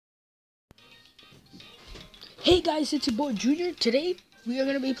Hey guys, it's your boy Junior. Today we are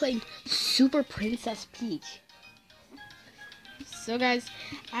gonna be playing Super Princess Peach. So guys,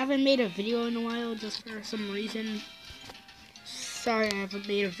 I haven't made a video in a while just for some reason. Sorry, I haven't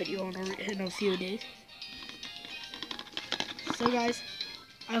made a video in a few days. So guys,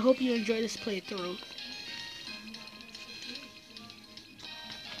 I hope you enjoy this playthrough.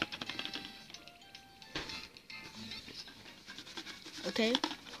 Okay,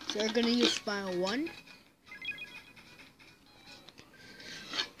 so we're gonna use file 1.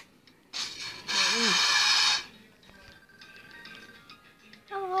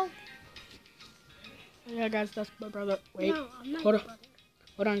 Hello. Yeah guys, that's my brother. Wait, No, I'm not hold your on. brother.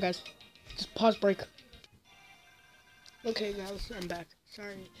 Hold on guys. Just pause break. Okay guys, I'm back.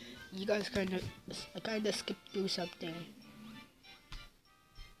 Sorry, you guys I kinda skipped through something.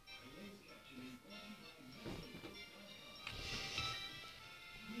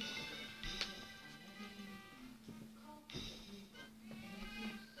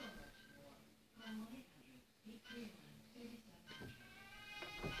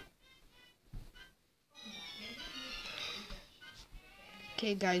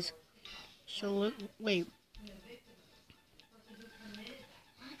 Okay guys, so wait.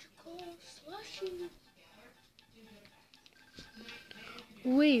 Magical slushy.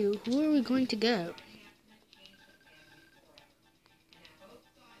 Wait, who are we going to get?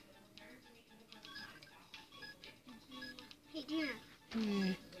 Hey, Gina.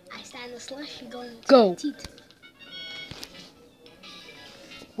 I stand the slushy going to Go. my teeth.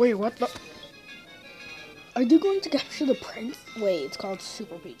 Wait, what the? Are they going to capture the prince? Wait, it's called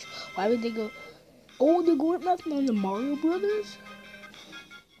Super Peach. Why would they go? Oh, they're going back on the Mario Brothers?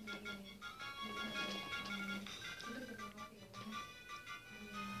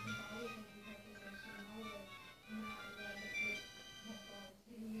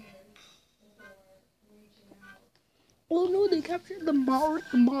 Oh no, they captured the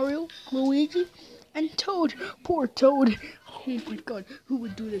Mario, Luigi, and Toad. Poor Toad. Oh my god, who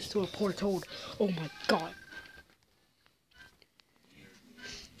would do this to a poor Toad? Oh my god.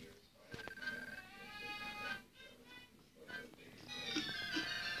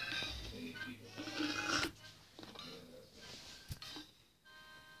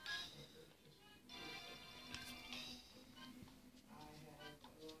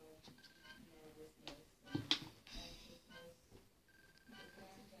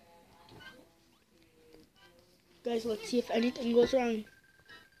 Guys, let's see if anything goes wrong.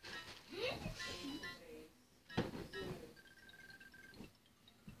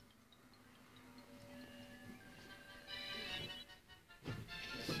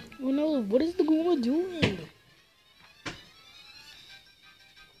 Oh no, what is the Goma doing?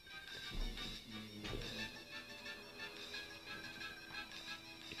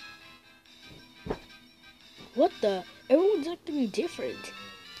 What the? Everyone's acting different.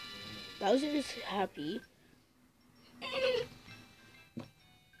 Bowser is happy.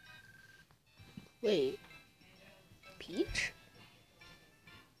 Wait. Peach?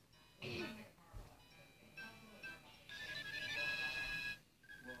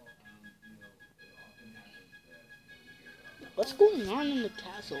 What's going on in the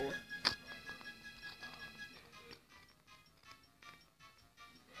castle?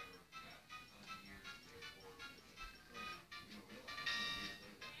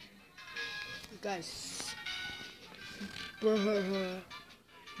 Guys. Oh,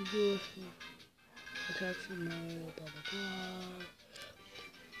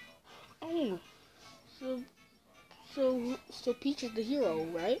 so Peach is the hero,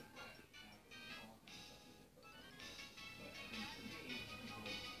 right?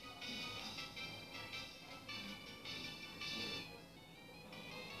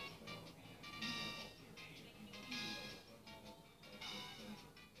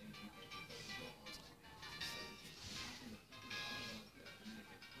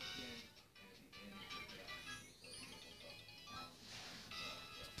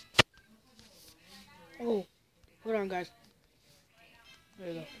 Oh, hold on, guys. There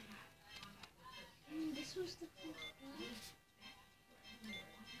you go. This was the first one.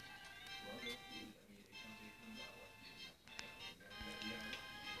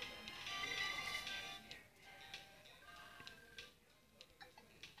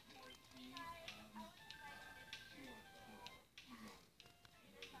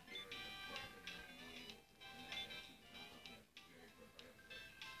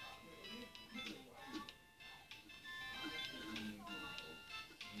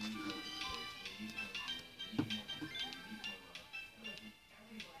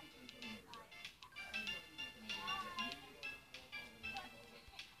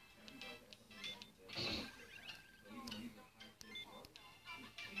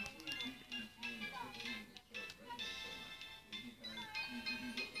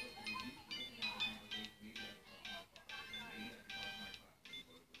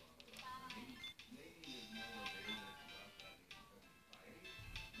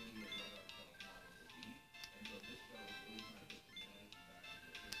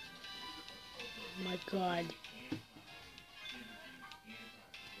 god.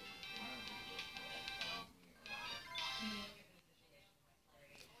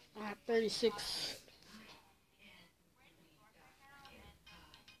 36.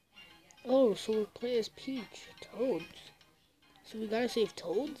 Oh, so we play as Peach. Toads. So we gotta save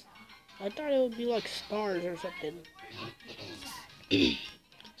Toads? I thought it would be like stars or something.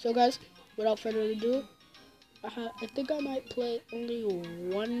 So guys, without further ado, I think I might play only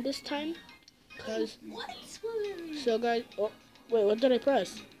one this time. So guys, oh, wait, what did I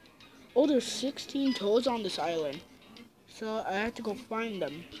press? Oh, there's 16 toads on this island. So I have to go find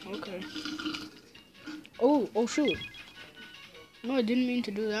them. Okay. Oh shoot. No, I didn't mean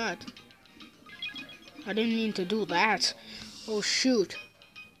to do that. I didn't mean to do that. Oh shoot.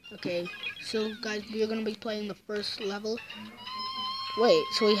 Okay, so guys, we're gonna be playing the first level. Wait,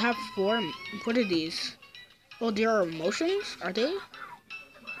 so we have 4. What are these? Oh, they are emotions? Are they?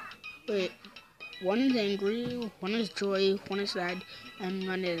 Wait, one is angry, one is joy, one is sad, and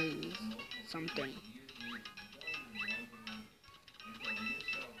one is something.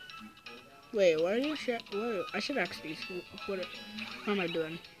 Wait, what are you? Wait, I should ask these. What am I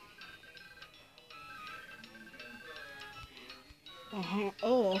doing?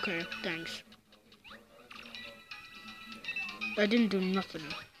 Oh, okay. Thanks. I didn't do nothing.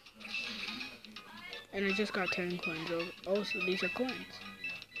 And I just got 10 coins. Oh, so these are coins.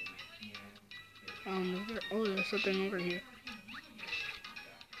 There's something over here.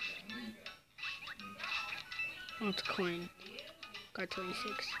 Oh, it's a coin. Got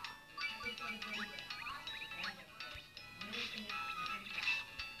 26.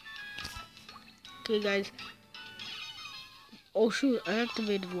 Okay, guys. Oh, shoot. I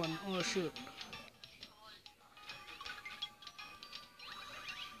activated one. Oh, shoot.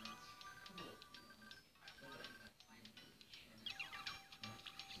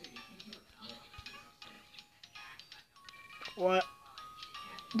 What?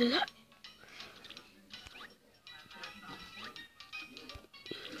 Did that?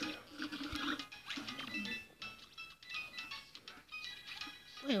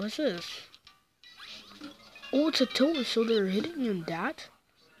 Wait, what's this? Oh, it's a toad, so they're hitting him that?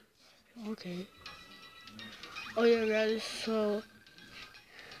 Okay. Oh yeah, guys, so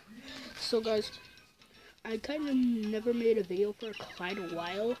guys, I kind of never made a video for quite a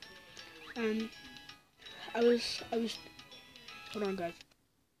while, and I was, hold on guys,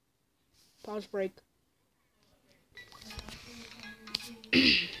 pause break.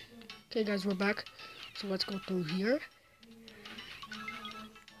 Okay guys, we're back, so let's go through here.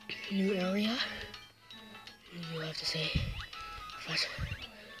 New area. What do you have to say? What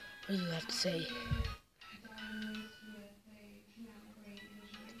do you have to say?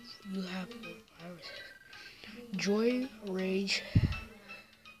 You have viruses. Joy, rage,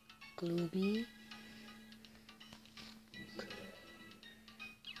 gloomy.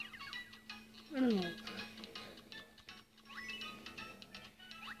 I don't know.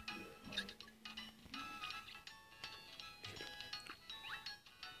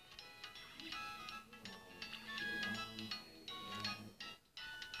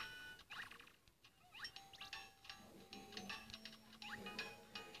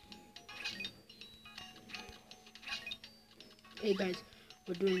 Hey guys,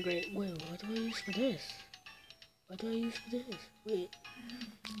 we're doing great. Wait, what do I use for this? What do I use for this? Wait.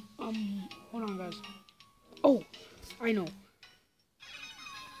 Hold on guys. Oh, I know.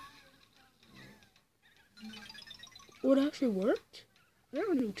 What actually worked? I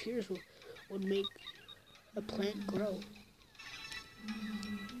never knew tears would make a plant grow.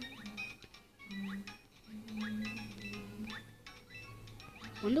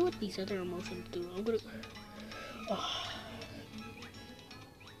 Wonder what these other emotions do. I'm gonna. Oh.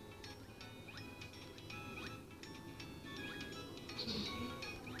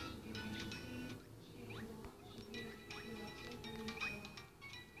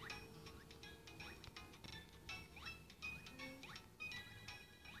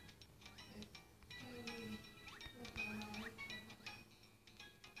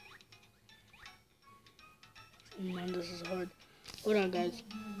 Man, this is hard. Hold on, guys.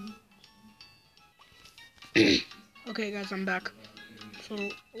 Okay, guys, I'm back. So,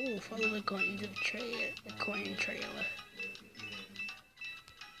 follow the coins of the coin trail.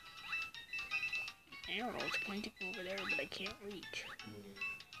 Arrow's pointing over there, but I can't reach.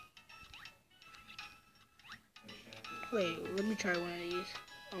 Wait, let me try one of these.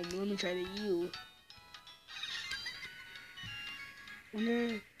 Let me try the U.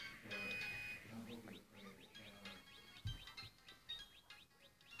 Wonder.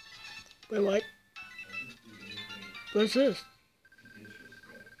 Wait, what? What's this?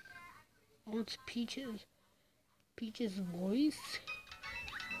 Oh, What's Peach's voice?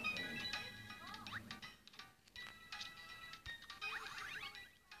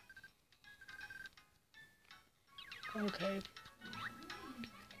 Okay.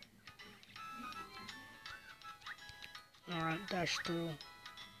 Alright, dash through.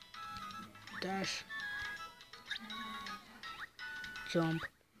 Dash. Jump.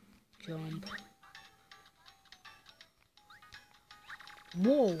 Jump.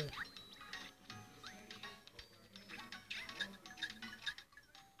 Whoa!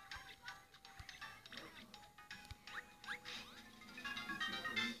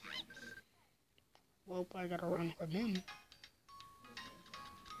 Well, I gotta run from him.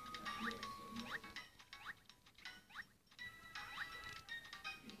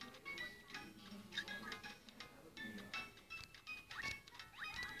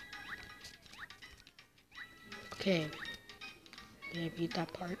 Okay. Did I beat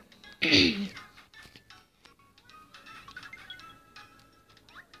that part?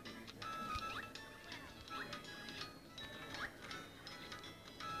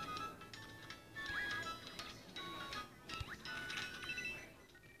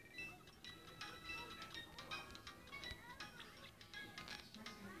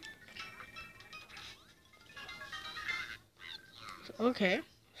 Okay,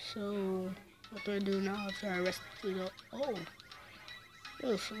 so what do I do now after I rest the oh,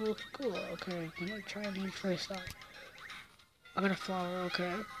 this looks cool. Okay, I'm gonna try and make sure I start. I got a flower,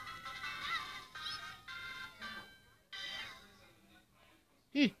 okay.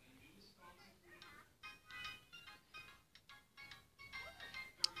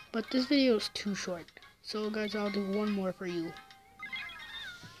 But this video is too short. So guys, I'll do one more for you.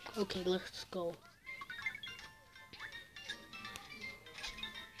 Okay, let's go.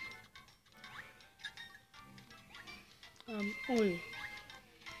 Oh.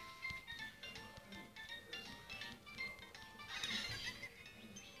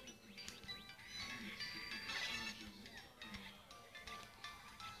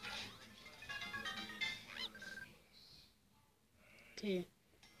 Okay.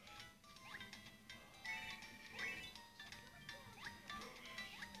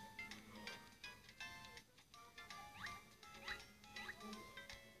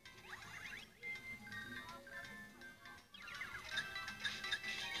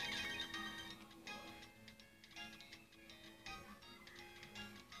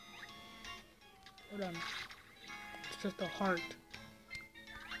 Hold on. It's just a heart.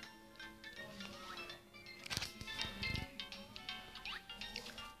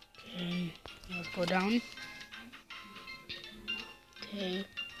 Okay, let's go down. Okay.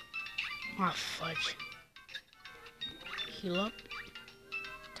 Ah, fudge. Heal up.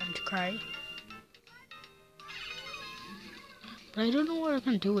 Time to cry. But I don't know what I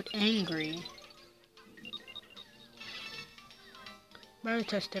can do with angry. Better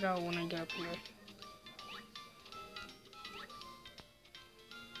test it out when I get up here.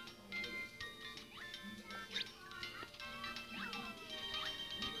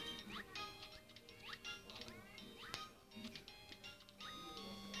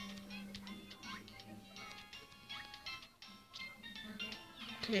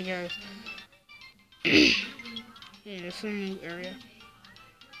 Okay guys. Yeah, this is a new area.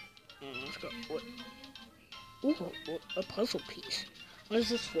 Let's go. What? Ooh, a puzzle piece. What is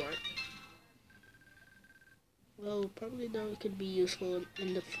this for? Well, probably though it could be useful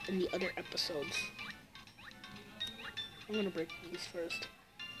in the other episodes. I'm gonna break these first.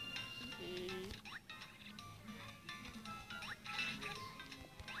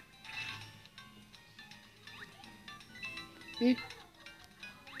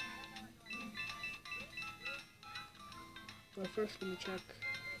 Well, first let me check.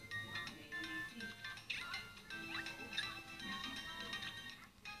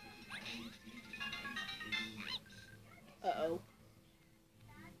 Uh-oh.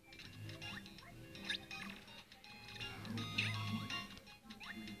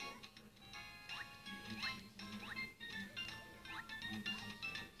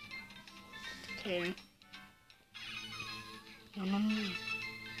 Okay. No.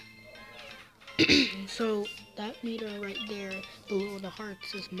 So that meter right there below the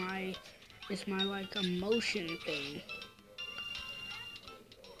hearts is my like emotion thing.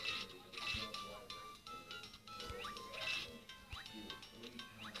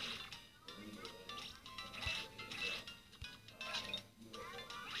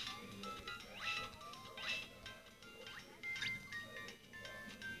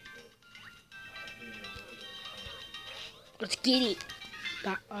 Let's get it.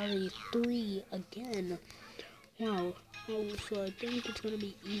 Got already 3 again. Wow. Oh, so I think it's gonna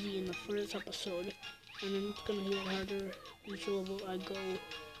be easy in the first episode, and then it's gonna get harder each level I go.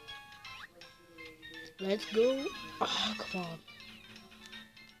 Let's go. Oh, come on.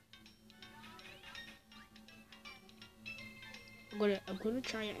 I'm gonna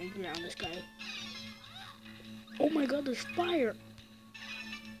try and anchor on this guy. Oh my god, there's fire!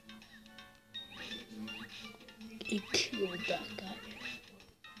 It killed that guy.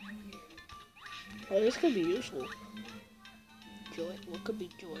 Oh, this could be useful. Joy? What could be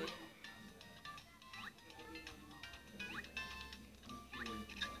joy?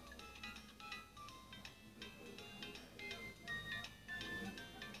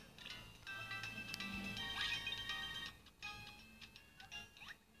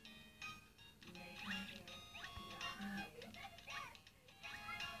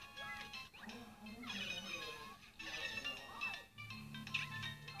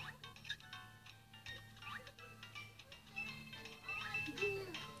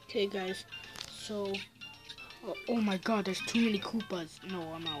 Okay, guys. So, oh my god, there's too many Koopas. No,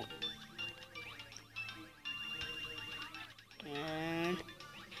 I'm out. And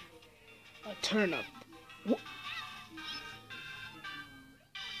a turnip. What?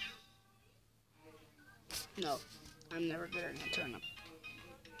 No, I'm never getting a turnip.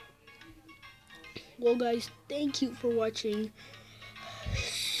 Well, guys, thank you for watching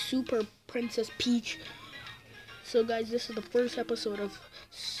Super Princess Peach. So, guys, this is the first episode of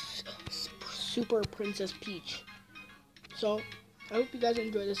Super Princess Peach. So, I hope you guys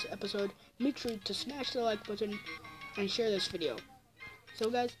enjoyed this episode. Make sure to smash the like button and share this video. So,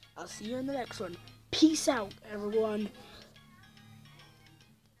 guys, I'll see you in the next one. Peace out, everyone.